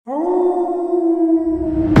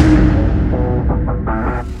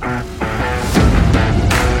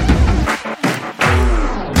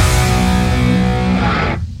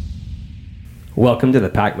Welcome to the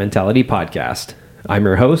Pack Mentality Podcast. I'm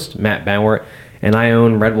your host, Matt Banwart, and I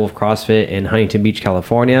own Red Wolf CrossFit in Huntington Beach,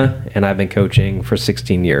 California, and I've been coaching for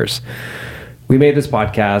 16 years. We made this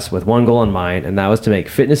podcast with one goal in mind, and that was to make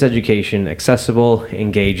fitness education accessible,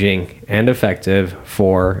 engaging, and effective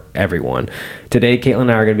for everyone. Today, Caitlin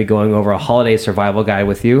and I are going to be going over a holiday survival guide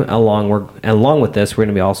with you. Along with this, we're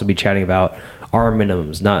going to also be chatting about our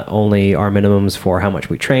minimums, not only our minimums for how much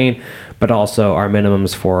we train, but also our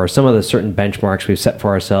minimums for some of the certain benchmarks we've set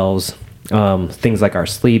for ourselves, things like our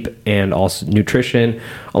sleep and also nutrition,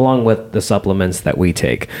 along with the supplements that we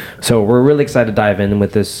take. So we're really excited to dive in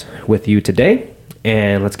with this with you today,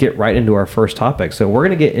 and let's get right into our first topic. So we're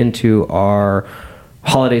going to get into our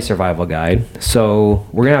holiday survival guide. So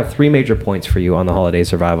we're going to have three major points for you on the holiday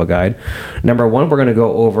survival guide. Number one, we're going to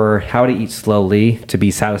go over how to eat slowly to be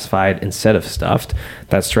satisfied instead of stuffed.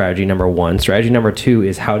 That's strategy number one. Strategy number two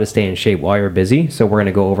is how to stay in shape while you're busy. So we're going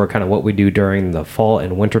to go over kind of what we do during the fall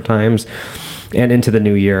and winter times and into the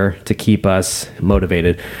new year to keep us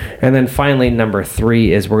motivated. And then finally, number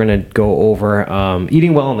three is we're going to go over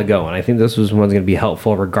eating well on the go. And I think this one's going to be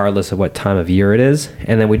helpful regardless of what time of year it is.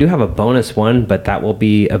 And then we do have a bonus one, but that will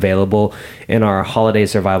be available in our holiday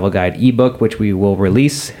survival guide ebook, which we will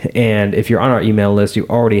release. And if you're on our email list, you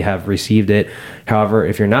already have received it. However,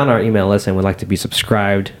 if you're not on our email list and would like to be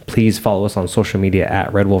subscribed, please follow us on social media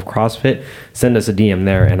at Red Wolf CrossFit. Send us a DM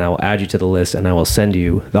there and I will add you to the list and I will send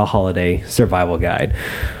you the holiday survival guide.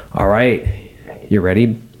 All right. You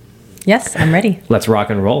ready? Yes, I'm ready. Let's rock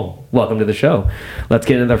and roll. Welcome to the show. Let's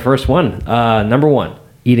get into the first one. Number one,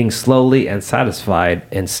 eating slowly and satisfied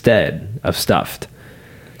instead of stuffed.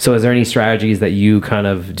 So is there any strategies that you kind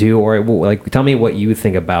of do, or like tell me what you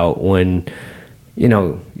think about when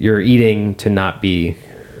you're eating to not be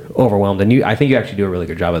overwhelmed? And I think you actually do a really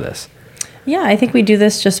good job of this. Yeah, I think we do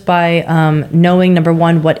this just by knowing, number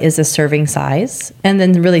one, what is a serving size, and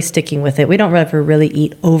then really sticking with it. We don't ever really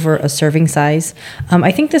eat over a serving size.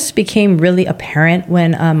 I think this became really apparent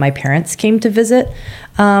when my parents came to visit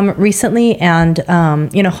recently. And,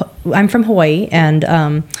 I'm from Hawaii,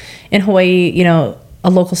 and in Hawaii, a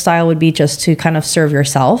local style would be just to kind of serve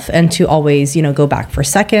yourself and to always, go back for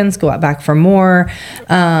seconds, go back for more.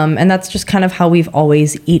 And that's just kind of how we've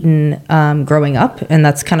always eaten growing up. And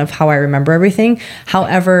that's kind of how I remember everything.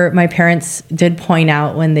 However, my parents did point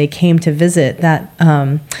out when they came to visit that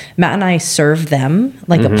Matt and I served them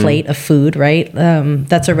like a plate of food, right?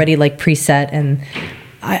 That's already like preset, and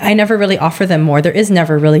I never really offer them more. There is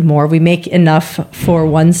never really more. We make enough for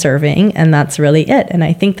one serving, and that's really it. And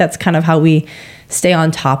I think that's kind of how we stay on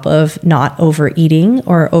top of not overeating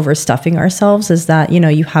or overstuffing ourselves, is that,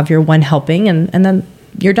 you have your one helping and then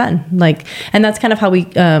you're done. And that's kind of how we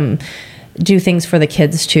do things for the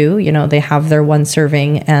kids too. They have their one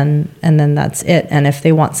serving and then that's it. And if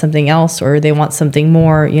they want something else or they want something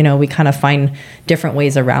more, we kind of find different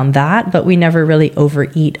ways around that, but we never really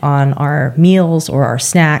overeat on our meals or our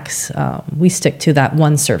snacks. We stick to that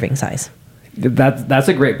one serving size. That's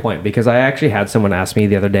a great point, because I actually had someone ask me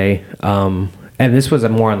the other day, and this was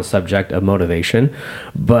more on the subject of motivation,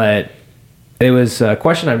 but it was a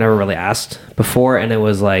question I've never really asked before. And it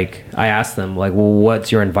was like, I asked them like, well,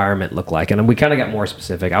 what's your environment look like? And we kind of got more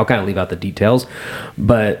specific. I'll kind of leave out the details,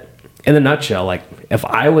 but in a nutshell, like if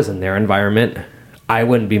I was in their environment, I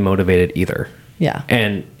wouldn't be motivated either. Yeah.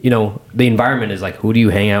 And, the environment is like, who do you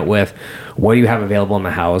hang out with? What do you have available in the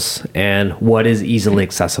house? And what is easily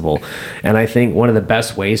accessible? And I think one of the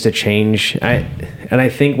best ways to change,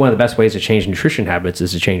 nutrition habits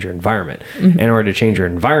is to change your environment. Mm-hmm. In order to change your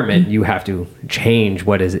environment, you have to change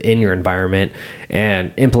what is in your environment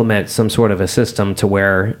and implement some sort of a system to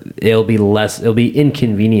where it'll be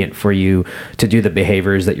inconvenient for you to do the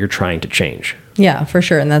behaviors that you're trying to change. Yeah, for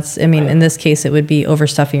sure. And that's, in this case, it would be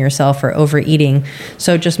overstuffing yourself or overeating.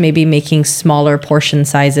 So just maybe making smaller portion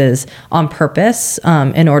sizes on purpose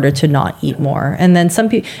in order to not eat more. And then some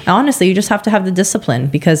people, honestly, you just have to have the discipline,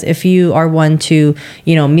 because if you are one to,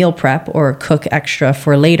 meal prep or cook extra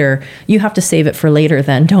for later, you have to save it for later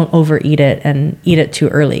then. Don't overeat it and eat it too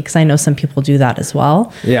early, because I know some people do that as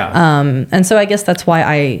well. Yeah. And so I guess that's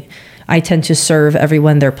why I tend to serve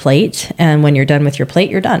everyone their plate, and when you're done with your plate,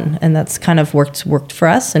 you're done. And that's kind of worked for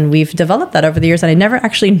us, and we've developed that over the years. And I never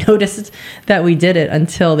actually noticed that we did it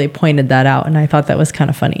until they pointed that out, and I thought that was kind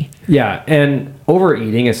of funny. Yeah, and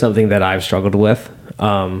overeating is something that I've struggled with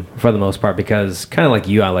for the most part, because kind of like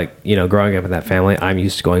you, I growing up in that family, I'm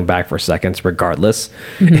used to going back for seconds regardless.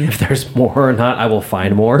 Mm-hmm. If there's more or not, I will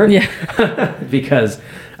find more. Yeah. Because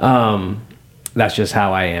that's just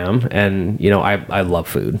how I am. And, I love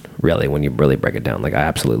food, really, when you really break it down. Like, I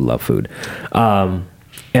absolutely love food.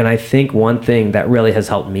 And I think one thing that really has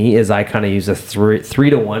helped me is I kind of use a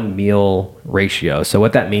 3-to-1 meal ratio. So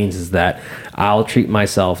what that means is that I'll treat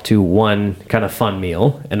myself to one kind of fun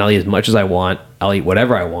meal, and I'll eat as much as I want. I'll eat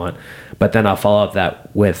whatever I want, but then I'll follow up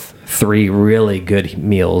that with 3 really good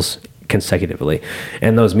meals consecutively.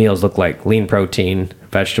 And those meals look like lean protein,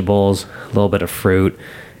 vegetables, a little bit of fruit,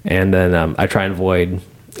 and then I try and avoid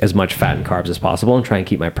as much fat and carbs as possible and try and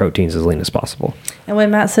keep my proteins as lean as possible. And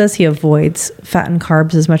when Matt says he avoids fat and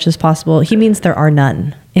carbs as much as possible, he means there are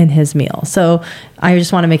none in his meal. So I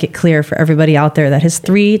just want to make it clear for everybody out there that his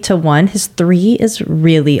 3-to-1, his 3 is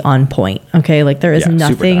really on point. Okay. Like there is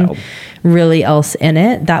nothing really else in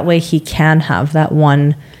it. That way he can have that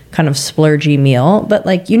one kind of splurgy meal. But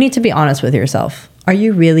like, you need to be honest with yourself. Are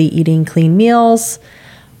you really eating clean meals?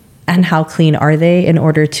 And how clean are they in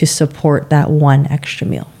order to support that one extra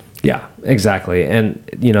meal? Yeah, exactly. And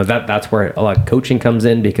you know, that's where a lot of coaching comes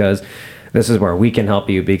in, because this is where we can help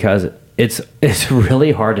you, because it's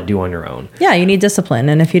really hard to do on your own. Yeah, you need discipline.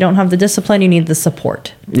 And if you don't have the discipline, you need the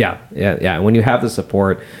support. Yeah. And when you have the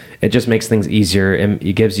support, it just makes things easier, and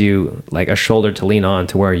it gives you like a shoulder to lean on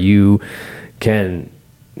to where you can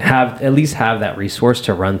at least have that resource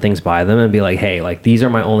to run things by them and be like, hey, like these are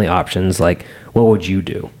my only options. Like, what would you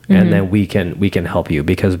do? Mm-hmm. And then we can help you,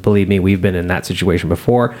 because believe me, we've been in that situation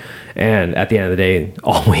before. And at the end of the day,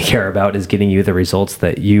 all we care about is getting you the results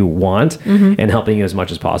that you want and helping you as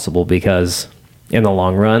much as possible, because in the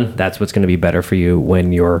long run, that's what's going to be better for you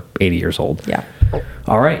when you're 80 years old. Yeah.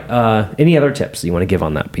 All right. Any other tips you want to give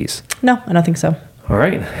on that piece? No, I don't think so. All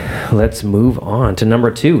right, let's move on to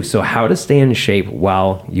number 2. So how to stay in shape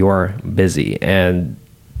while you're busy. And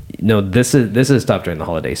you know, this is tough during the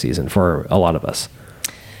holiday season for a lot of us.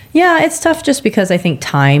 Yeah, it's tough just because I think,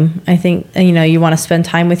 you know, you want to spend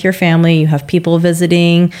time with your family. You have people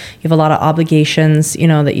visiting. You have a lot of obligations, you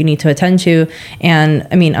know, that you need to attend to. And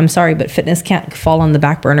I mean, I'm sorry, but fitness can't fall on the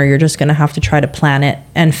back burner. You're just going to have to try to plan it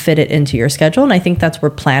and fit it into your schedule. And I think that's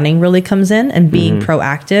where planning really comes in, and being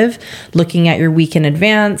proactive, looking at your week in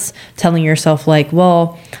advance, telling yourself like,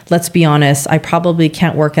 well, let's be honest, I probably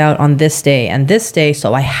can't work out on this day and this day,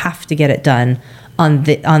 so I have to get it done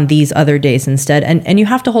on these other days instead. And you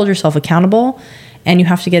have to hold yourself accountable, and you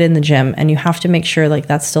have to get in the gym, and you have to make sure like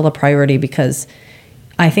that's still a priority, because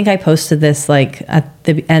I think I posted this like at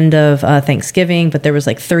the end of Thanksgiving, but there was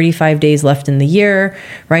like 35 days left in the year,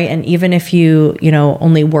 right? And even if you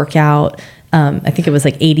only work out, I think it was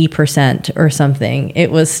like 80% or something,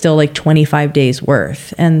 it was still like 25 days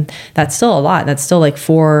worth. And that's still a lot. That's still like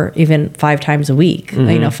 4, even 5 times a week,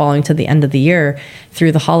 following to the end of the year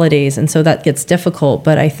through the holidays. And so that gets difficult.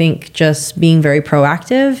 But I think just being very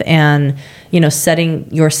proactive and,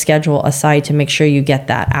 setting your schedule aside to make sure you get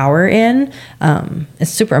that hour in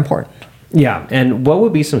is super important. Yeah. And what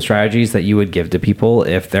would be some strategies that you would give to people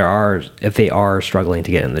if they are struggling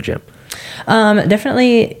to get in the gym?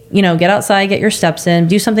 Definitely, get outside, get your steps in,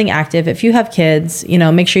 do something active. If you have kids,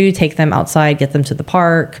 make sure you take them outside, get them to the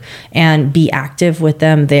park, and be active with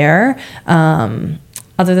them there.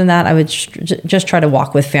 Other than that, I would just try to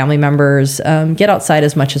walk with family members, get outside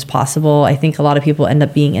as much as possible. I think a lot of people end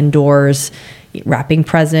up being indoors, wrapping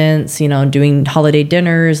presents, doing holiday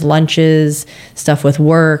dinners, lunches, stuff with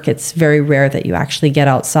work. It's very rare that you actually get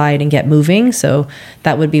outside and get moving. So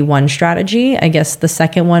that would be one strategy. I guess the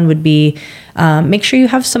second one would be make sure you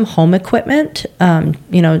have some home equipment.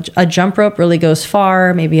 A jump rope really goes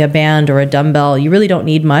far, maybe a band or a dumbbell. You really don't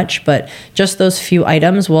need much, but just those few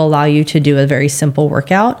items will allow you to do a very simple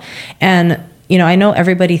workout. And I know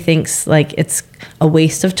everybody thinks like it's a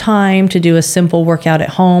waste of time to do a simple workout at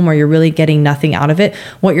home, or you're really getting nothing out of it.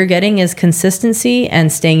 What you're getting is consistency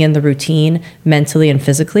and staying in the routine mentally and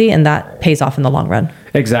physically, and that pays off in the long run.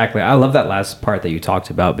 Exactly. I love that last part that you talked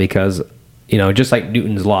about, because, just like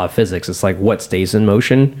Newton's law of physics, it's like what stays in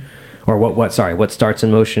motion, or what starts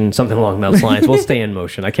in motion, something along those lines will stay in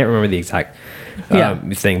motion. I can't remember the exact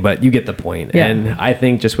thing, but you get the point. Yeah. And I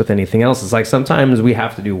think just with anything else, it's like sometimes we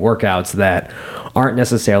have to do workouts that aren't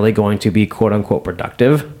necessarily going to be quote unquote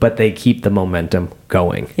productive, but they keep the momentum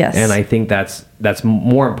going. Yes. And I think that's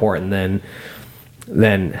more important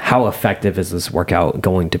than how effective is this workout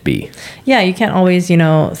going to be. Yeah, you can't always,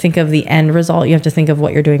 think of the end result. You have to think of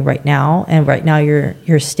what you're doing right now. And right now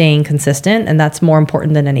you're staying consistent, and that's more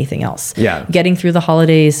important than anything else. Yeah. Getting through the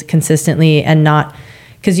holidays consistently, and not,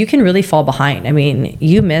 because you can really fall behind. I mean,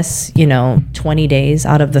 you miss, 20 days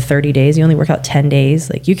out of the 30 days. You only work out 10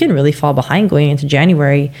 days. Like, you can really fall behind going into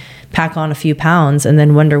January, pack on a few pounds, and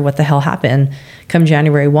then wonder what the hell happened come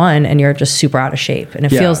January 1, and you're just super out of shape. And it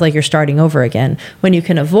feels like you're starting over again, when you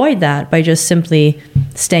can avoid that by just simply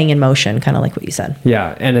staying in motion, kind of like what you said.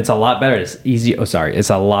 Yeah, and it's a lot better. It's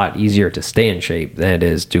a lot easier to stay in shape than it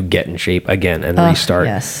is to get in shape again and restart.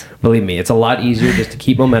 Yes. Believe me, it's a lot easier just to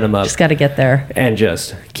keep momentum up. Just got to get there. And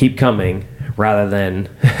just keep coming rather than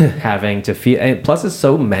having to feel. And plus, it's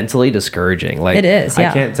so mentally discouraging. Like, it is, yeah.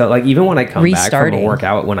 I can't tell. Like, even when I come back from a Restarting.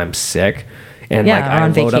 workout when I'm sick, and Yeah, like or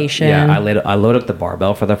on vacation. I load up the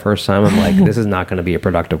barbell for the first time. I'm like, this is not going to be a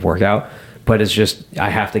productive workout. But it's just, I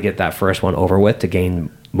have to get that first one over with to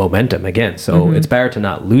gain momentum again. So it's better to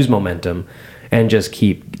not lose momentum and just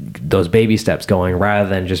keep those baby steps going rather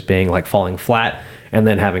than just being like falling flat and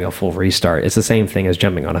then having a full restart. It's the same thing as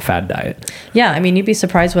jumping on a fad diet. Yeah, I mean, you'd be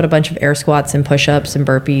surprised what a bunch of air squats and push-ups and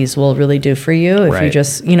burpees will really do for you if you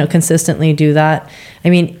just, consistently do that. I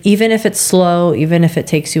mean, even if it's slow, even if it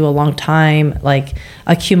takes you a long time, like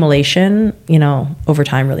accumulation, over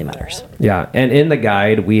time really matters. Yeah, and in the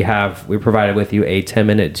guide, we provided with you a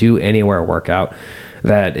 10-minute do anywhere workout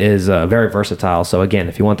that is very versatile. So again,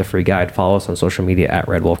 if you want the free guide, follow us on social media at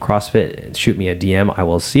Red Wolf CrossFit and shoot me a DM. I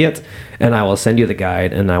will see it and I will send you the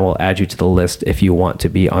guide and I will add you to the list if you want to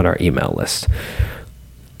be on our email list.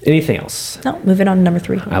 Anything else? No, moving on to number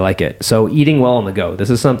 3. I like it. So eating well on the go. This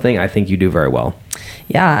is something I think you do very well.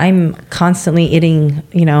 Yeah, I'm constantly eating,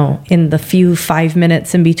 in the few 5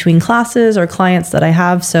 minutes in between classes or clients that I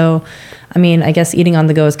have. So, I mean, I guess eating on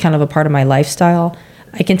the go is kind of a part of my lifestyle.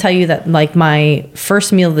 I can tell you that like my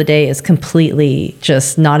first meal of the day is completely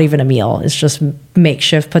just not even a meal. It's just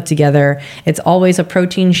makeshift put together. It's always a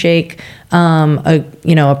protein shake,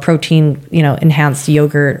 a protein, enhanced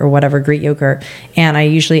yogurt or whatever, Greek yogurt. And I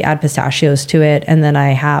usually add pistachios to it. And then I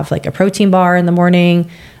have like a protein bar in the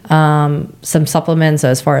morning, some supplements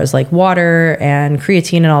as far as like water and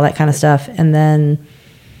creatine and all that kind of stuff. And then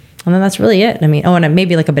that's really it. I mean, and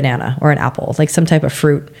maybe like a banana or an apple, like some type of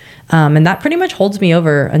fruit. And that pretty much holds me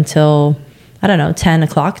over until, 10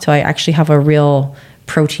 o'clock till I actually have a real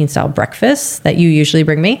protein style breakfast that you usually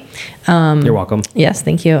bring me. You're welcome. Yes,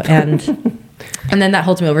 thank you. And and then that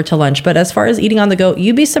holds me over till lunch. But as far as eating on the go,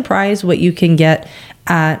 you'd be surprised what you can get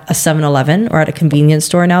at a 7-Eleven or at a convenience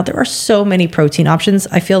store now. There are so many protein options.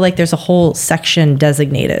 I feel like there's a whole section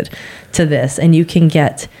designated to this, and you can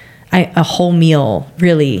get a whole meal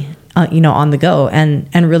really, on the go and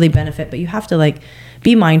really benefit. But you have to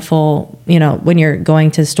be mindful, when you're going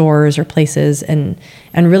to stores or places and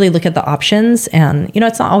really look at the options. And,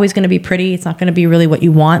 it's not always going to be pretty. It's not going to be really what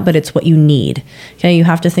you want, but it's what you need. Okay. You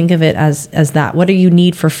have to think of it as that. What do you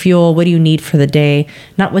need for fuel? What do you need for the day?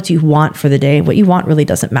 Not what you want for the day. What you want really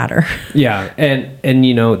doesn't matter. Yeah. And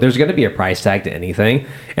there's going to be a price tag to anything.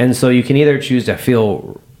 And so you can either choose to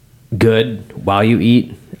feel good while you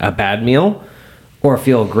eat a bad meal or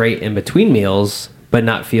feel great in between meals but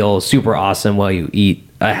not feel super awesome while you eat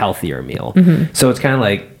a healthier meal. So it's kind of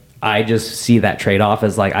like I just see that trade-off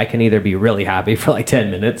as like I can either be really happy for like 10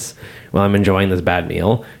 minutes while I'm enjoying this bad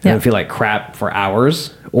meal and feel like crap for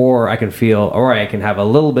hours, or I can have a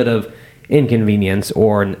little bit of inconvenience,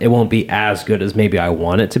 or it won't be as good as maybe I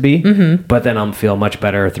want it to be, but then I'll feel much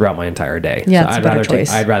better throughout my entire day. Yeah, so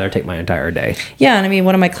I'd rather take my entire day. Yeah, and I mean,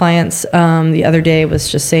 one of my clients the other day was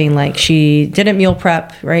just saying like she didn't meal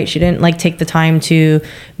prep, right? She didn't take the time to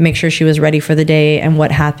make sure she was ready for the day, and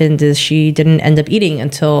what happened is she didn't end up eating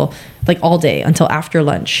until all day, until after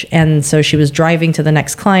lunch. And so she was driving to the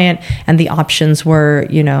next client, and the options were,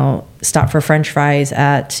 stop for French fries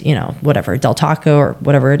at, whatever, Del Taco or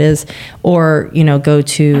whatever it is, or, go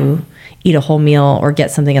to eat a whole meal or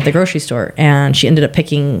get something at the grocery store. And she ended up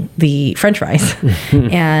picking the French fries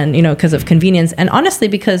and, because of convenience. And honestly,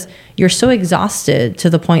 because you're so exhausted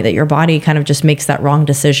to the point that your body kind of just makes that wrong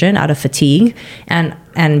decision out of fatigue. And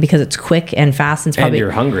because it's quick and fast, and it's probably,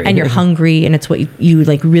 and you're hungry, and it's what you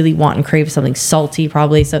really want and crave, something salty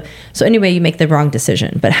probably. So anyway, you make the wrong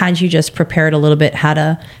decision. But had you just prepared a little bit, had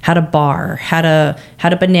a bar, had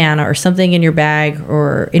a banana or something in your bag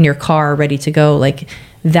or in your car ready to go,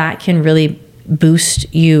 that can really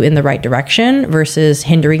boost you in the right direction versus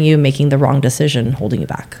hindering you, making the wrong decision, holding you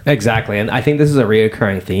back. Exactly. And I think this is a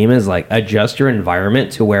reoccurring theme, is adjust your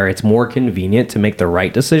environment to where it's more convenient to make the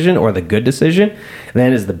right decision or the good decision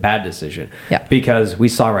than is the bad decision. Yeah. Because we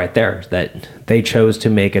saw right there that they chose to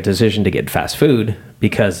make a decision to get fast food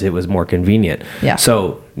because it was more convenient. Yeah.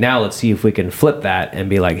 So now let's see if we can flip that and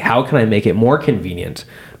be like, how can I make it more convenient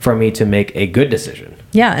for me to make a good decision.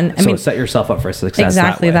 Yeah. And I mean, set yourself up for success.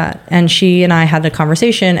 Exactly that. And she and I had a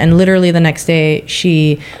conversation, and literally the next day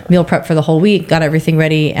she meal prepped for the whole week, got everything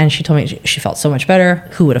ready, and she told me she felt so much better.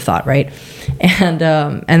 Who would have thought, right? And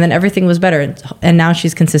then everything was better. And now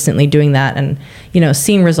she's consistently doing that and,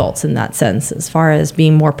 seeing results in that sense, as far as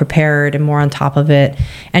being more prepared and more on top of it.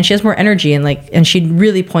 And she has more energy, and she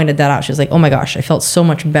really pointed that out. She was like, oh my gosh, I felt so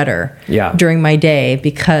much better during my day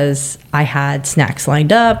because I had snacks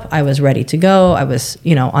lined up. I was ready to go. I was,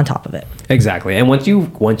 on top of it. Exactly. And once you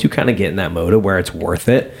kind of get in that mode of where it's worth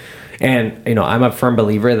it, and, I'm a firm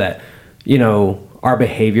believer that, our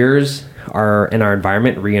behaviors are in our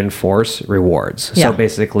environment reinforce rewards. Yeah. So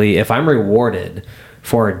basically, if I'm rewarded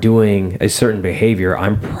for doing a certain behavior,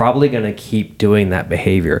 I'm probably going to keep doing that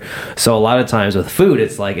behavior. So a lot of times with food,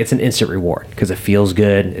 it's like it's an instant reward because it feels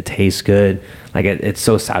good, it tastes good, like it's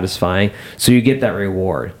so satisfying. So you get that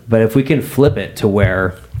reward. But if we can flip it to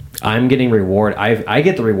where I'm getting reward, I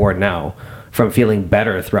get the reward now from feeling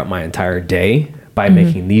better throughout my entire day by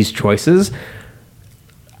making these choices,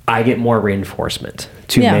 I get more reinforcement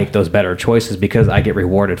to make those better choices because I get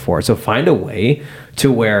rewarded for it. So find a way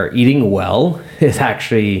to where eating well is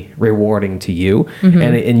actually rewarding to you,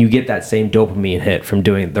 and you get that same dopamine hit from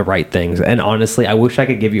doing the right things. And honestly, I wish I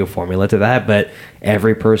could give you a formula to that, but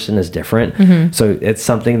every person is different. So it's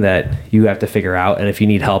something that you have to figure out. And if you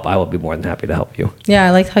need help, I will be more than happy to help you. Yeah,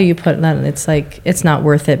 I like how you put that. It's like, it's not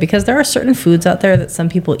worth it, because there are certain foods out there that some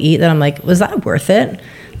people eat that I'm like, was that worth it?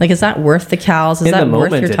 Like, is that worth the cows? Is that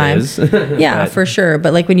worth your time? Yeah, for sure.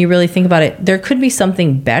 But like when you really think about it, there could be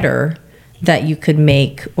something better that you could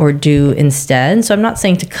make or do instead. So I'm not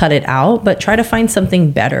saying to cut it out, but try to find something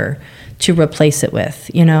better to replace it with,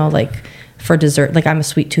 like for dessert. Like I'm a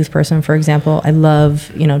sweet tooth person, for example. I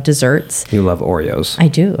love, desserts. You love Oreos. I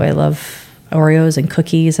do. I love Oreos and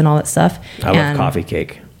cookies and all that stuff. I love coffee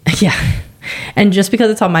cake. Yeah. And just because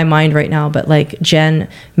it's on my mind right now, but like Jen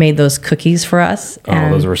made those cookies for us.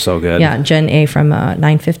 And those were so good. Yeah, Jen A from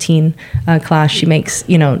 915 class, she makes,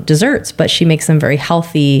 desserts, but she makes them very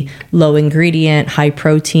healthy, low ingredient, high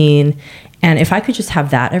protein. And if I could just have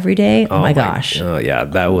that every day, oh my gosh. Oh yeah,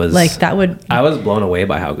 that was like, that would. I was blown away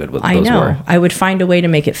by how good those were. I know. I would find a way to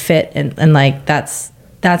make it fit, and like that's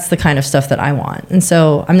the kind of stuff that I want. And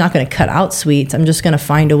so I'm not going to cut out sweets. I'm just going to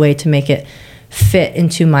find a way to make it fit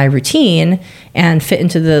into my routine and fit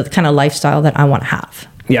into the kind of lifestyle that I want to have.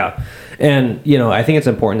 Yeah. And, I think it's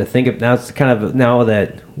important to think of now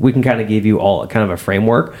that we can kind of give you all kind of a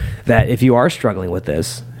framework that if you are struggling with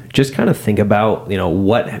this, just kind of think about,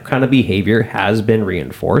 what kind of behavior has been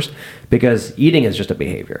reinforced, because eating is just a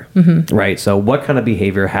behavior, right? So what kind of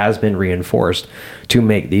behavior has been reinforced to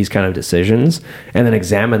make these kind of decisions, and then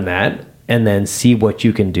examine that, and then see what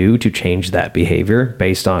you can do to change that behavior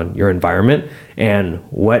based on your environment and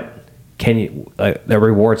what can you, the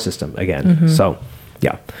reward system again. So,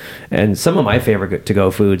 yeah. And some of my favorite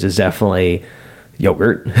to-go foods is definitely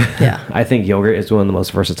yogurt. Yeah. I think yogurt is one of the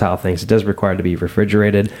most versatile things. It does require to be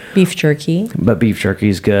refrigerated. Beef jerky. But beef jerky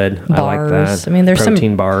is good. Bars. I like that. I mean, there's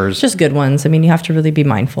protein some bars. Just good ones. I mean, you have to really be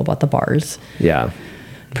mindful about the bars. Yeah.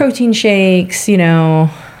 Protein shakes,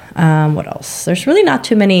 what else? There's really not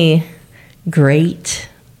too many great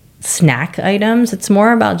snack items. It's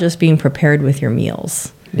more about just being prepared with your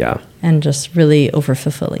meals. Yeah. And just really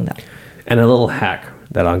over-fulfilling that. And a little hack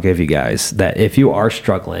that I'll give you guys, that if you are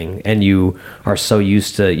struggling and you are so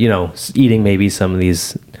used to, eating maybe some of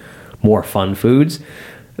these more fun foods,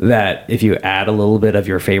 that if you add a little bit of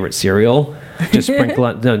your favorite cereal, just sprinkle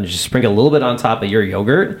a little bit on top of your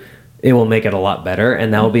yogurt, it will make it a lot better.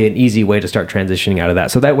 And that will be an easy way to start transitioning out of that.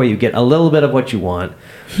 So that way you get a little bit of what you want,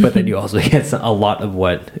 but then you also get a lot of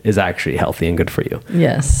what is actually healthy and good for you.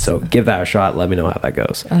 Yes. So give that a shot. Let me know how that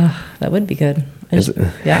goes. That would be good.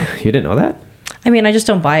 Yeah. You didn't know that? I mean, I just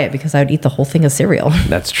don't buy it because I would eat the whole thing of cereal.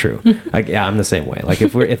 That's true. I'm the same way. Like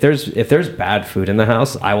if there's bad food in the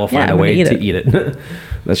house, I will find a way to eat it.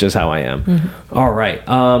 That's just how I am. All right.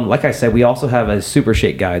 Like I said, we also have a super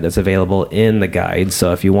shake guide that's available in the guide.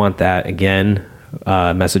 So if you want that, again,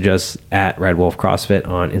 message us at Red Wolf CrossFit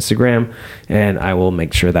on Instagram, and I will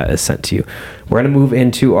make sure that is sent to you. We're going to move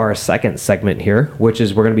into our second segment here, which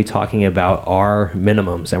is we're going to be talking about our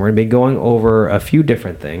minimums, and we're going to be going over a few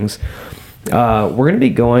different things. We're going to be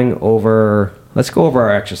going over, let's go over our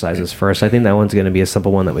exercises first. I think that one's going to be a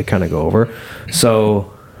simple one that we kind of go over.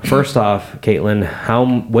 So first off,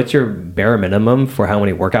 Caitlin, what's your bare minimum for how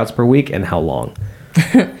many workouts per week and how long?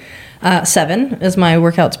 7 is my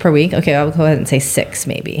workouts per week. Okay, I'll go ahead and say 6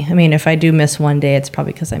 maybe. I mean, if I do miss one day, it's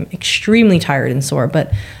probably because I'm extremely tired and sore,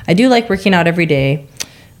 but I do like working out every day.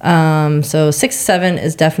 So 6 to 7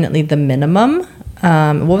 is definitely the minimum.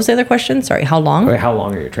 What was the other question? Sorry, how long? Okay, how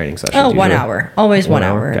long are your training sessions? Oh, 1 usually? hour. Always 1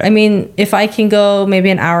 hour. Okay. I mean, if I can go maybe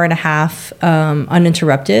an hour and a half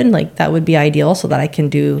uninterrupted, like that would be ideal so that I can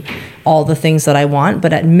do all the things that I want,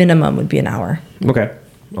 but at minimum would be an hour. Okay.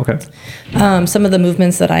 Some of the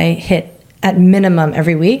movements that I hit at minimum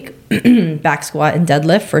every week, back squat and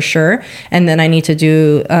deadlift for sure. And then I need to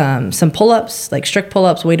do some pull-ups, like strict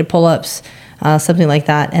pull-ups, weighted pull-ups, something like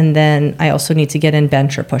that. And then I also need to get in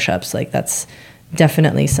bench or push-ups. Like that's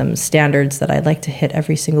definitely some standards that I'd like to hit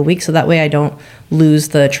every single week. So that way I don't lose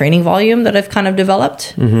the training volume that I've kind of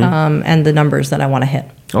developed and the numbers that I want to hit.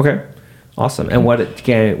 Okay. Awesome. And what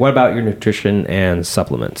about your nutrition and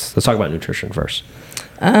supplements? Let's talk about nutrition first.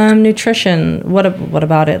 Nutrition, what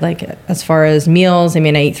about it? Like as far as meals, I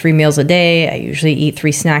mean, I eat 3 meals a day. I usually eat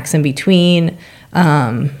 3 snacks in between.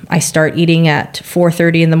 I start eating at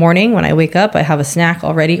 4:30 in the morning. When I wake up, I have a snack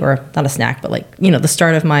already, or not a snack, but like, the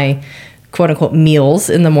start of my quote unquote meals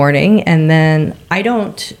in the morning. And then I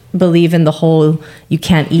don't believe in the whole, you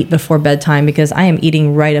can't eat before bedtime, because I am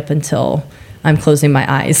eating right up until I'm closing my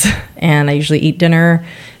eyes. And I usually eat dinner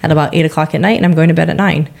at about 8 o'clock at night, and I'm going to bed at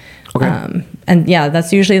 9. Okay. And yeah,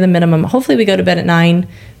 that's usually the minimum. Hopefully we go to bed at 9,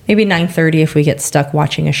 maybe 9:30 if we get stuck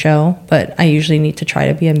watching a show, but I usually need to try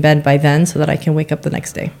to be in bed by then so that I can wake up the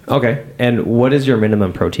next day. Okay. And what is your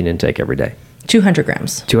minimum protein intake every day? 200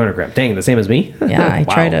 grams. 200 grams. Dang, the same as me? Yeah, I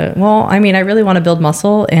Wow. try to, I really want to build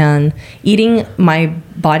muscle, and eating my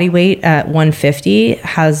body weight at 150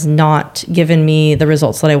 has not given me the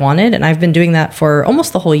results that I wanted. And I've been doing that for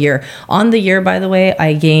almost the whole year. On the year, by the way,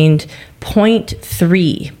 I gained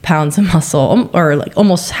 0.3 pounds of muscle, or like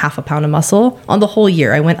almost half a pound of muscle on the whole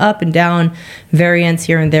year. I went up and down, variance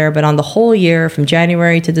here and there, but on the whole year from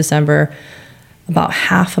January to December, about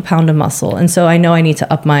half a pound of muscle. And so I know I need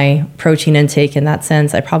to up my protein intake in that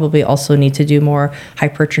sense. I probably also need to do more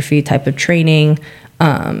hypertrophy type of training.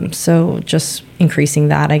 So just increasing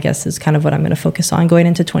that, I guess, is kind of what I'm going to focus on going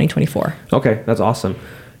into 2024. Okay, that's awesome.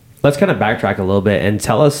 Let's kind of backtrack a little bit and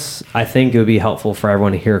tell us, I think it would be helpful for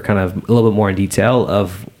everyone to hear kind of a little bit more in detail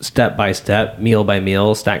of step by step, meal by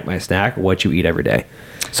meal, snack by snack, what you eat every day.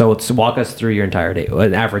 So let's walk us through your entire day,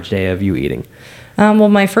 an average day of you eating. Well,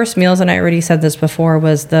 my first meals, and I already said this before,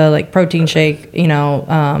 was the like protein shake,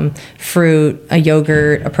 fruit, a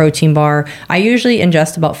yogurt, a protein bar. I usually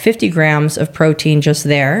ingest about 50 grams of protein just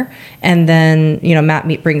there. And then,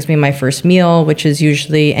 Matt brings me my first meal, which is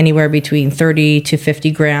usually anywhere between 30 to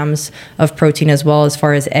 50 grams of protein as well, as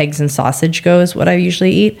far as eggs and sausage goes, what I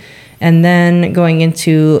usually eat. And then going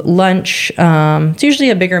into lunch, it's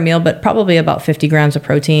usually a bigger meal, but probably about 50 grams of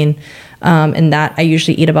protein. And that I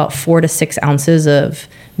usually eat about 4 to 6 ounces of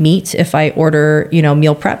meat. If I order,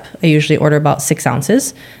 meal prep, I usually order about 6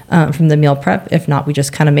 ounces from the meal prep. If not, we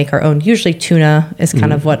just kind of make our own. Usually tuna is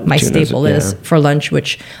kind of what my staple is for lunch,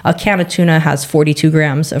 which a can of tuna has 42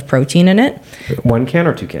 grams of protein in it. 1 can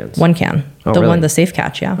or 2 cans? 1 can. Oh, the really? one, the safe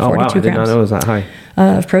catch, yeah. 42 wow, I did grams. not know it was that high.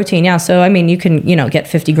 Of protein, yeah. So, I mean, you can, get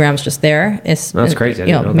 50 grams just there. That's crazy. I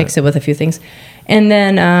didn't know mix that. it with a few things. And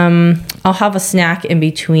then I'll have a snack in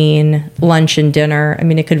between lunch and dinner. I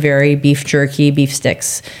mean, it could vary. Beef jerky, beef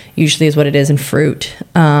sticks usually is what it is, and fruit.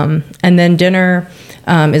 And then dinner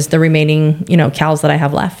is the remaining, calories that I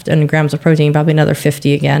have left, and grams of protein, probably another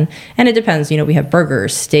 50 again. And it depends. We have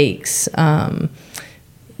burgers, steaks,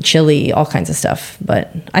 chili, all kinds of stuff.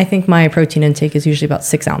 But I think my protein intake is usually about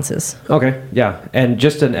 6 ounces. Okay, yeah. And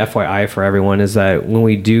just an FYI for everyone is that when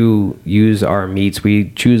we do use our meats, we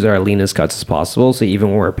choose our leanest cuts as possible. So even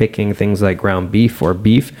when we're picking things like ground beef or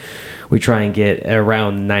beef, we try and get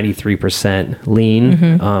around 93% lean,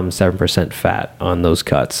 7% fat on those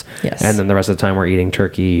cuts. Yes. And then the rest of the time we're eating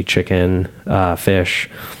turkey, chicken, fish,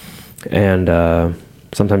 and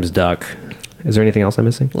sometimes duck. Is there anything else I'm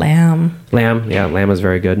missing? Lamb. Yeah, lamb is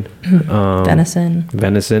very good. Venison.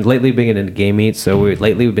 Lately, we've been getting into game meat, so we've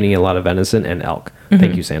been eating a lot of venison and elk.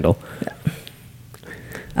 Thank you, Sandal.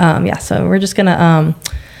 Yeah. So we're just gonna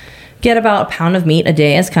get about a pound of meat a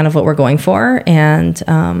day is kind of what we're going for, and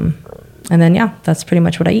then that's pretty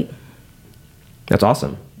much what I eat. That's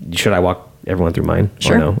awesome. Should I walk everyone through mine?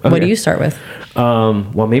 Sure. Or no? Okay. What do you start with?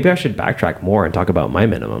 Well, maybe I should backtrack more and talk about my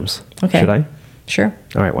minimums. Okay. Should I? Sure.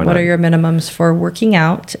 All right. Why What not? are your minimums for working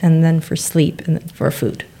out, and then for sleep, and then for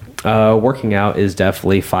food? Working out is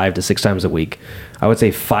definitely 5 to 6 times a week. I would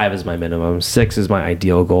say 5 is my minimum. 6 is my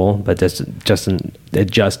ideal goal, but it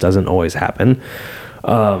just doesn't always happen.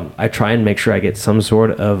 I try and make sure I get some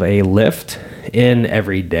sort of a lift in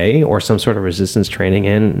every day, or some sort of resistance training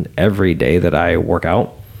in every day that I work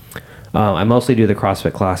out. I mostly do the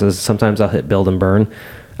CrossFit classes. Sometimes I'll hit build and burn.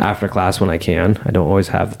 after class when I can. I don't always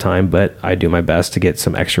have the time, but I do my best to get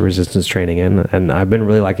some extra resistance training in. And I've been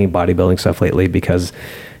really liking bodybuilding stuff lately because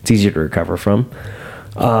it's easier to recover from.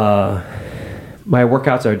 My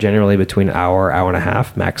workouts are generally between an hour and a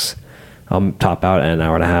half max. I'll top out at an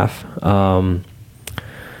hour and a half.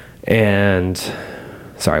 And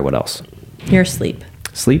sorry, what else? Your sleep.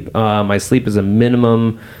 Sleep. My sleep is a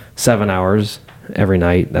minimum 7 hours every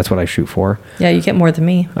night. That's what I shoot for. Yeah, you get more than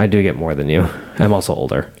me. I do get more than you. I'm also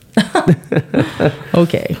older.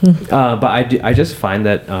 Okay. But I just find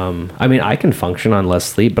that, I mean, I can function on less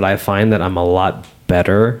sleep, but I find that I'm a lot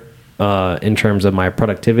better in terms of my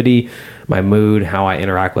productivity, my mood, how I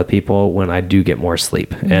interact with people when I do get more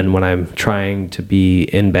sleep. And when I'm trying to be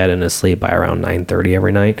in bed and asleep by around 9:30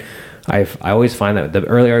 every night, I always find that the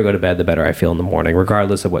earlier I go to bed, the better I feel in the morning,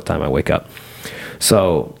 regardless of what time I wake up.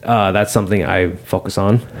 So that's something I focus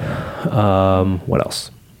on. What else?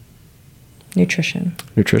 Nutrition.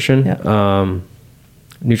 Yeah.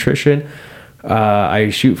 Nutrition. I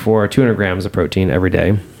shoot for 200 grams of protein every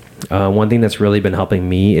day. One thing that's really been helping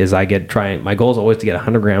me is my goal is always to get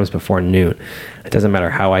 100 grams before noon. It doesn't matter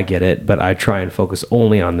how I get it, but I try and focus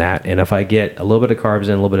only on that. And if I get a little bit of carbs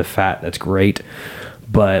and a little bit of fat, that's great.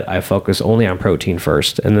 But I focus only on protein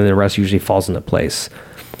first, and then the rest usually falls into place.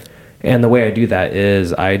 And the way I do that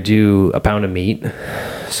is I do a pound of meat.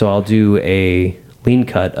 So I'll do a lean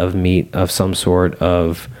cut of meat of some sort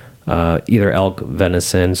of either elk,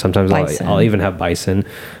 venison. Sometimes I'll even have bison.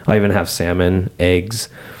 I'll even have salmon, eggs,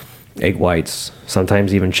 egg whites,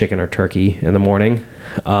 sometimes even chicken or turkey in the morning.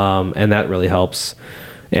 And that really helps.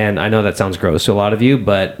 And I know that sounds gross to a lot of you,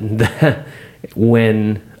 but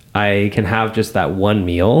when I can have just that one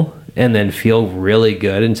meal and then feel really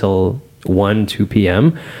good until 2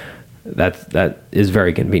 p.m., that is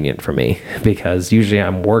very convenient for me, because usually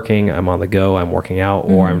I'm working, I'm on the go, I'm working out,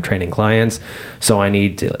 or I'm training clients. So I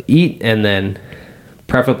need to eat, and then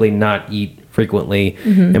preferably not eat frequently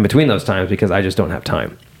in between those times, because I just don't have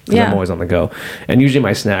time. Yeah. I'm always on the go. And usually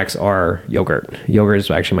my snacks are yogurt. Yogurt is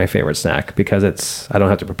actually my favorite snack, because I don't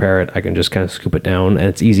have to prepare it. I can just kind of scoop it down, and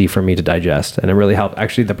it's easy for me to digest. And it really helps.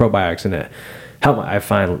 Actually, the probiotics in it I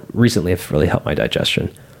find recently have really helped my digestion.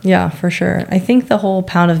 Yeah, for sure. I think the whole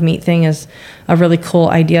pound of meat thing is a really cool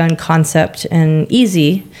idea and concept, and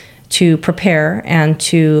easy to prepare and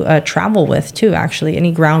to travel with too. Actually,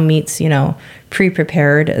 any ground meats,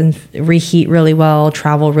 pre-prepared and reheat really well,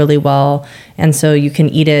 travel really well. And so you can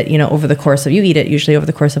eat it, you eat it usually over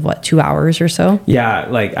the course of 2 hours or so? Yeah.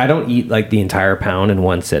 Like I don't eat like the entire pound in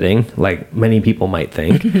one sitting, like many people might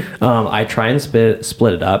think. I try and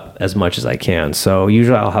split it up as much as I can. So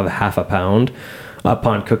usually I'll have half a pound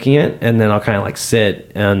upon cooking it, and then I'll kind of like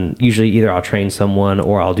sit, and usually either I'll train someone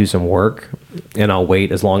or I'll do some work, and I'll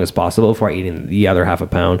wait as long as possible before eating the other half a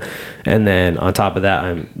pound. And then on top of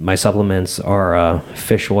that, my supplements are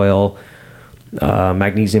fish oil,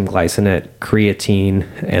 magnesium glycinate, creatine,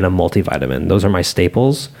 and a multivitamin. Those are my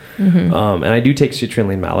staples. And I do take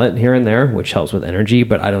citrulline malate here and there, which helps with energy,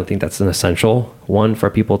 but I don't think that's an essential one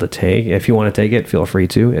for people to take. If you want to take it, feel free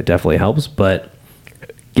to. It definitely helps, but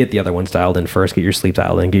get the other ones dialed in first. Get your sleep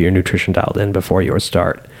dialed in. Get your nutrition dialed in before you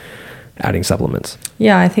start adding supplements.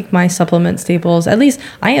 Yeah, I think my supplement staples, at least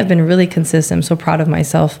I have been really consistent. I'm so proud of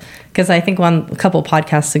myself, because I think a couple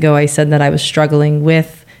podcasts ago, I said that I was struggling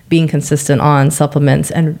with being consistent on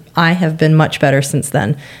supplements, and I have been much better since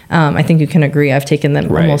then. I think you can agree. I've taken them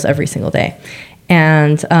almost every single day.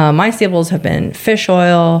 And my staples have been fish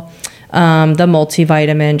oil, the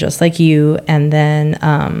multivitamin, just like you, and then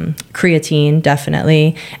creatine,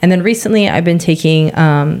 definitely. And then recently I've been taking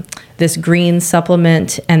this green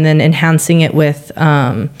supplement and then enhancing it with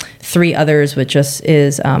 3 others, which just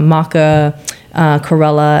is maca,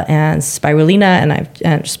 chlorella, and spirulina,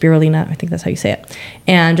 and spirulina, I think that's how you say it.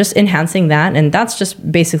 And just enhancing that. And that's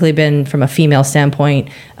just basically been, from a female standpoint,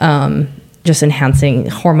 just enhancing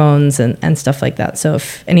hormones and stuff like that. So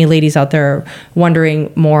if any ladies out there are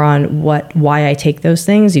wondering more on why I take those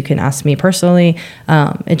things, you can ask me personally.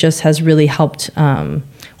 It just has really helped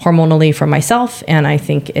hormonally for myself, and I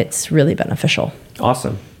think it's really beneficial.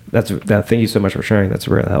 Awesome. Thank you so much for sharing. That's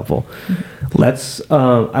really helpful. Let's dig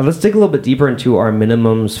a little bit deeper into our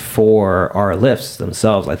minimums for our lifts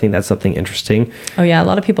themselves. I think that's something interesting. Oh yeah, a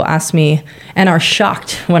lot of people ask me and are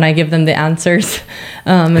shocked when I give them the answers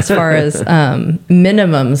as far as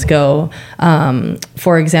minimums go.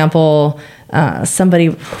 For example, I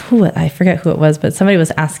forget who it was, but somebody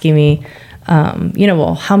was asking me,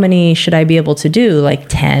 how many should I be able to do? Like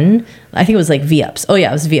 10? I think it was like V-ups. Oh yeah,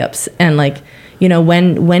 it was V-ups. And like,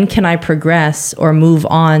 when can I progress or move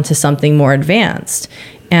on to something more advanced?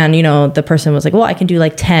 And, the person was like, well, I can do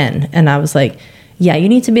like 10. And I was like, yeah, you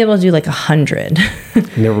need to be able to do like 100.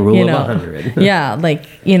 The rule of 100. Yeah, like,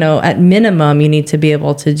 at minimum, you need to be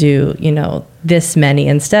able to do, this many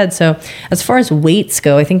instead. So as far as weights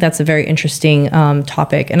go, I think that's a very interesting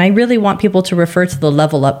topic. And I really want people to refer to the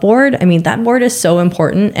Level Up board. I mean, that board is so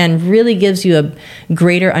important and really gives you a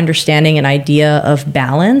greater understanding and idea of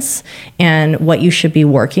balance and what you should be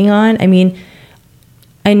working on. I mean,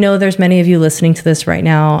 I know there's many of you listening to this right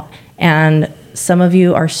now, and some of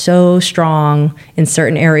you are so strong in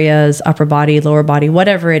certain areas, upper body, lower body,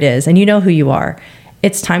 whatever it is, and you know who you are.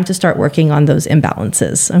 It's time to start working on those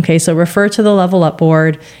imbalances. Okay, so refer to the Level Up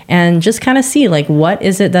board and just kind of see, like, what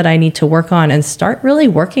is it that I need to work on, and start really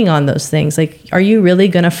working on those things. Like, are you really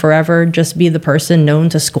going to forever just be the person known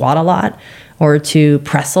to squat a lot or to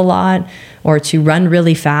press a lot or to run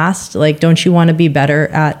really fast? Like, don't you want to be better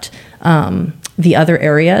at the other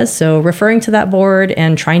areas? So referring to that board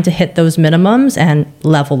and trying to hit those minimums and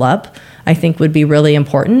level up, I think would be really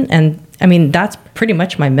important. And I mean, that's pretty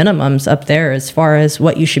much my minimums up there as far as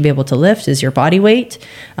what you should be able to lift is your body weight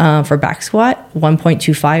for back squat,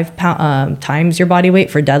 1.25 times your body weight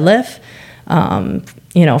for deadlift.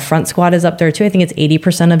 Front squat is up there too. I think it's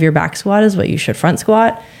 80% of your back squat is what you should front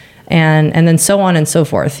squat, and then so on and so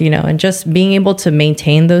forth, and just being able to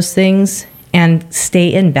maintain those things and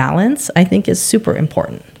stay in balance, I think, is super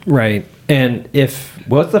important. Right. And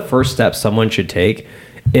what's the first step someone should take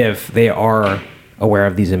if they are aware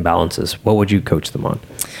of these imbalances? What would you coach them on?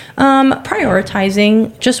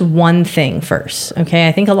 Prioritizing just one thing first. Okay.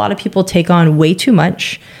 I think a lot of people take on way too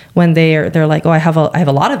much when they're like, oh, I have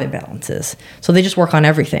a lot of imbalances. So they just work on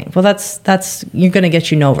everything. Well, that's you're going to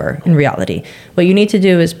get you nowhere in reality. What you need to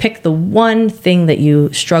do is pick the one thing that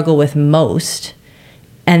you struggle with most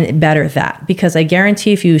and better that, because I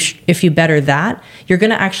guarantee if you better that, you're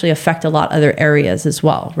going to actually affect a lot other areas as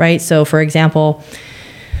well, right? So for example,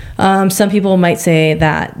 some people might say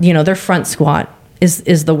that, their front squat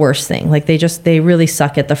is the worst thing. Like they really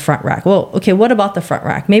suck at the front rack. Well, okay, what about the front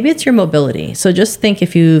rack? Maybe it's your mobility. So just think,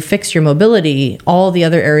 if you fix your mobility, all the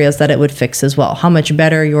other areas that it would fix as well. How much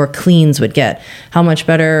better your cleans would get, how much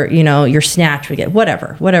better, your snatch would get,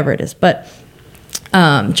 whatever it is. But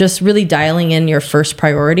just really dialing in your first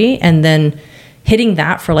priority and then hitting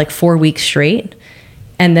that for like 4 weeks straight,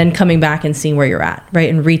 and then coming back and seeing where you're at, right?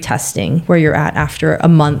 And retesting where you're at after a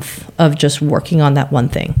month of just working on that one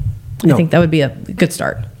thing. I think that would be a good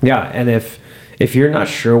start. Yeah. And if you're not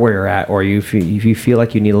sure where you're at, or if you feel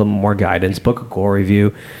like you need a little more guidance, book a goal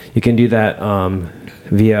review. You can do that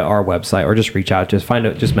via our website, or just reach out to us,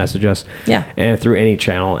 just message us, and through any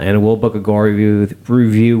channel, and we'll book a goal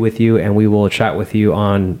review with you, and we will chat with you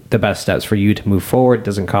on the best steps for you to move forward. It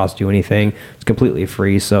doesn't cost you anything. It's completely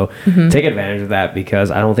free. So take advantage of that,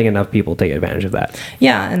 because I don't think enough people take advantage of that.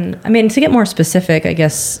 Yeah. And I mean, to get more specific, I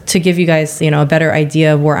guess, to give you guys, a better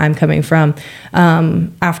idea of where I'm coming from,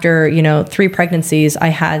 after, 3 pregnancies, I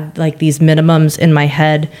had like these minimums in my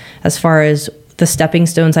head as far as the stepping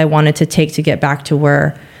stones I wanted to take to get back to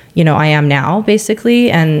where, I am now, basically.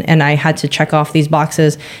 And I had to check off these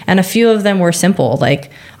boxes. And a few of them were simple.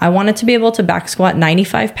 Like, I wanted to be able to back squat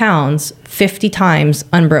 95 pounds 50 times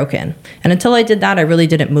unbroken. And until I did that, I really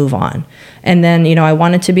didn't move on. And then, I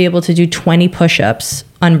wanted to be able to do 20 push-ups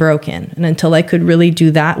unbroken. And until I could really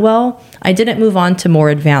do that well, I didn't move on to more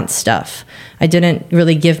advanced stuff. I didn't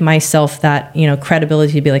really give myself that,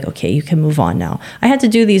 credibility to be like, okay, you can move on now. I had to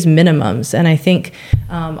do these minimums. And I think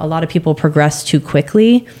a lot of people progress too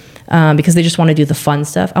quickly because they just want to do the fun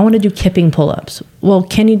stuff. I want to do kipping pull-ups. Well,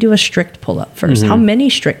 can you do a strict pull-up first? How many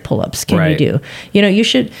strict pull-ups can you do? You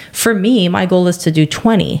should, for me, my goal is to do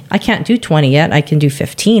 20. I can't do 20 yet. I can do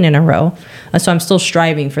 15 in a row. So I'm still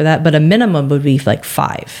striving for that, but a minimum would be like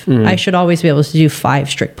 5. I should always be able to do 5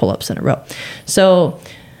 strict pull-ups in a row. So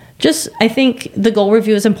I think the goal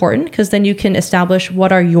review is important, because then you can establish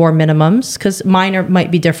what are your minimums, because mine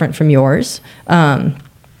might be different from yours.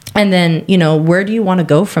 And then, where do you want to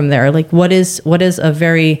go from there? Like, what is a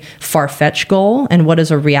very far-fetched goal, and what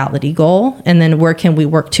is a reality goal? And then where can we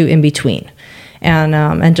work to in between?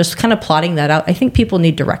 And just kind of plotting that out. I think people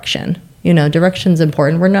need direction. Direction's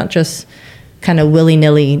important. We're not just kind of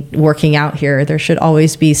willy-nilly working out here. There should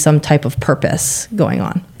always be some type of purpose going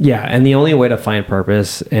on. Yeah, and the only way to find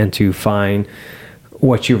purpose and to find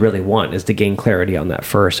what you really want is to gain clarity on that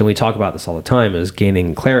first. And we talk about this all the time, is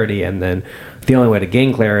gaining clarity. And then the only way to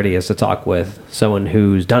gain clarity is to talk with someone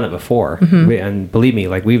who's done it before. And believe me,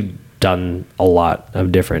 like, we've done a lot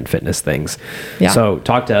of different fitness things. Yeah. So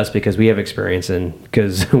talk to us, because we have experience, and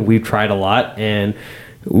because we've tried a lot, and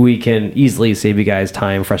we can easily save you guys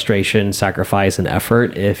time, frustration, sacrifice, and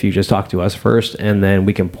effort if you just talk to us first, and then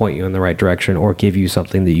we can point you in the right direction or give you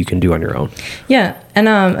something that you can do on your own. Yeah. And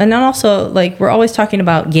then also, like, we're always talking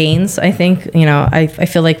about gains. I think, I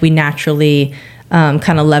feel like we naturally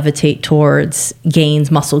kind of levitate towards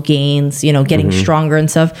gains, muscle gains, getting stronger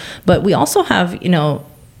and stuff. But we also have,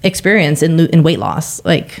 experience in weight loss.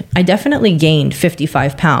 Like, I definitely gained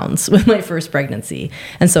 55 pounds with my first pregnancy.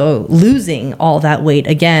 And so losing all that weight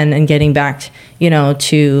again and getting back,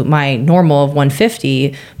 to my normal of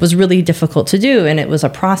 150 was really difficult to do. And it was a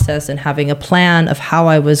process, and having a plan of how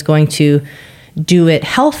I was going to do it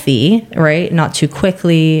healthy, right? Not too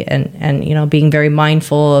quickly, and being very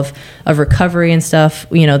mindful of recovery and stuff,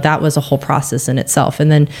 that was a whole process in itself. And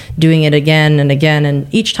then doing it again and again, and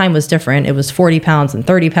each time was different. It was 40 pounds and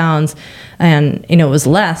 30 pounds, and it was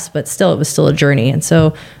less, but still, it was still a journey. And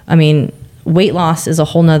so, weight loss is a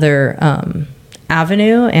whole nother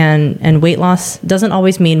avenue, and weight loss doesn't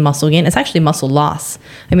always mean muscle gain. It's actually muscle loss.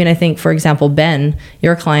 I think, for example, Ben,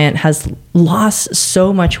 your client, has lost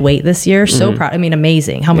so much weight this year. So proud.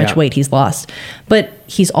 Amazing how much weight he's lost, but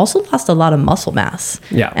he's also lost a lot of muscle mass.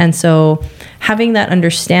 Yeah. And so having that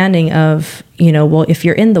understanding of, well, if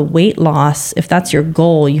you're in the weight loss, if that's your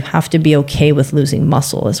goal, you have to be okay with losing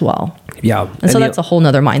muscle as well. Yeah. And so that's a whole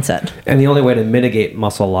nother mindset. And the only way to mitigate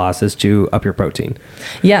muscle loss is to up your protein.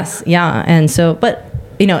 Yes. Yeah. And so, but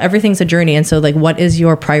everything's a journey. And so, like, what is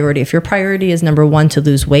your priority? If your priority is number one, to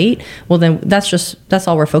lose weight, well, then that's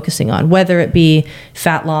all we're focusing on, whether it be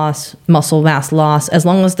fat loss, muscle mass loss, as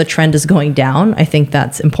long as the trend is going down. I think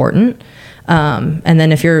that's important. And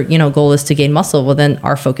then if your, goal is to gain muscle, well, then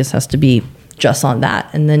our focus has to be just on that.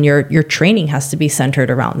 And then your training has to be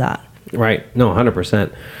centered around that. Right. No,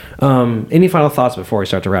 100%. Any final thoughts before we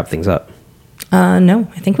start to wrap things up? No,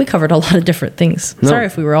 I think we covered a lot of different things. No. Sorry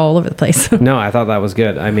if we were all over the place. No, I thought that was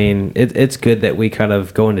good. It's good that we kind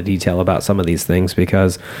of go into detail about some of these things,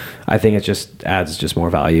 because I think it just adds just more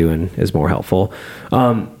value and is more helpful.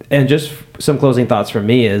 And just some closing thoughts from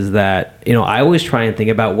me is that, I always try and think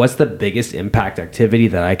about what's the biggest impact activity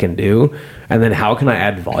that I can do, and then how can I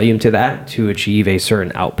add volume to that to achieve a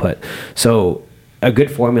certain output. So a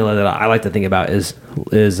good formula that I like to think about is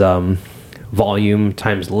volume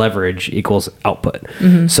times leverage equals output.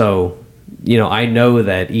 So, I know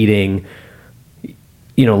that eating,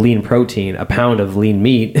 lean protein, a pound of lean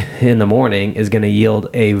meat in the morning is going to yield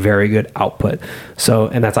a very good output. So,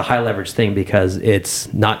 and that's a high leverage thing because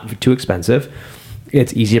it's not too expensive.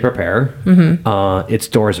 It's easy to prepare. It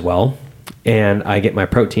stores well, and I get my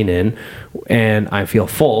protein in, and I feel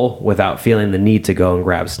full without feeling the need to go and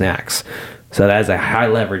grab snacks. So that is a high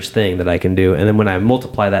leverage thing that I can do. And then when I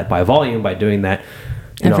multiply that by volume, by doing that,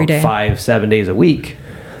 every day, 5-7 days a week,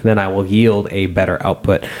 then I will yield a better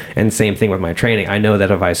output. And same thing with my training. I know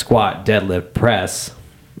that if I squat, deadlift, press,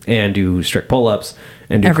 and do strict pull-ups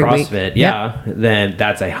and do every CrossFit, week. Then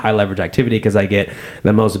that's a high leverage activity because I get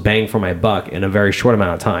the most bang for my buck in a very short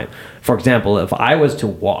amount of time. For example, if I was to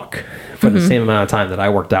walk for the same amount of time that I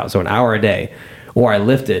worked out, so an hour a day, or I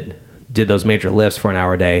did those major lifts for an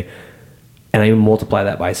hour a day, and I even multiply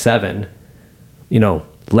that by 7,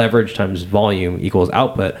 leverage times volume equals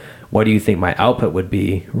output. What do you think my output would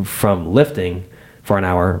be from lifting for an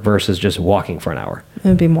hour versus just walking for an hour? It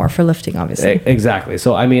would be more for lifting, obviously. Exactly.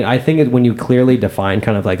 So, I think when you clearly define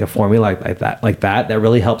kind of like a formula like that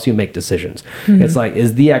really helps you make decisions. It's like,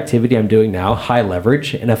 is the activity I'm doing now high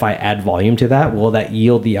leverage? And if I add volume to that, will that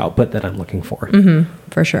yield the output that I'm looking for?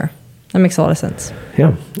 For sure. That makes a lot of sense.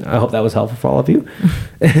 Yeah. I hope that was helpful for all of you.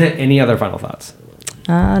 Any other final thoughts?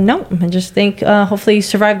 No, I just think hopefully you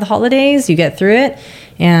survive the holidays, you get through it,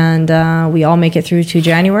 and we all make it through to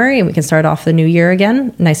January, and we can start off the new year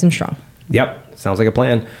again nice and strong. Yep. Sounds like a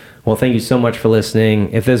plan. Well, thank you so much for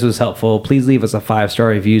listening. If this was helpful, please leave us a 5-star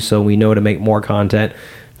review so we know to make more content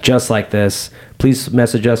just like this. Please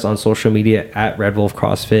message us on social media at Red Wolf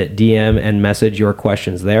CrossFit, DM and message your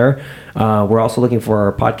questions there. We're also looking for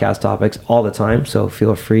our podcast topics all the time, so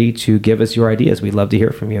feel free to give us your ideas. We'd love to hear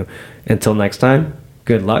from you. Until next time,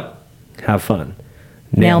 good luck. Have fun.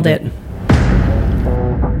 Nailed it.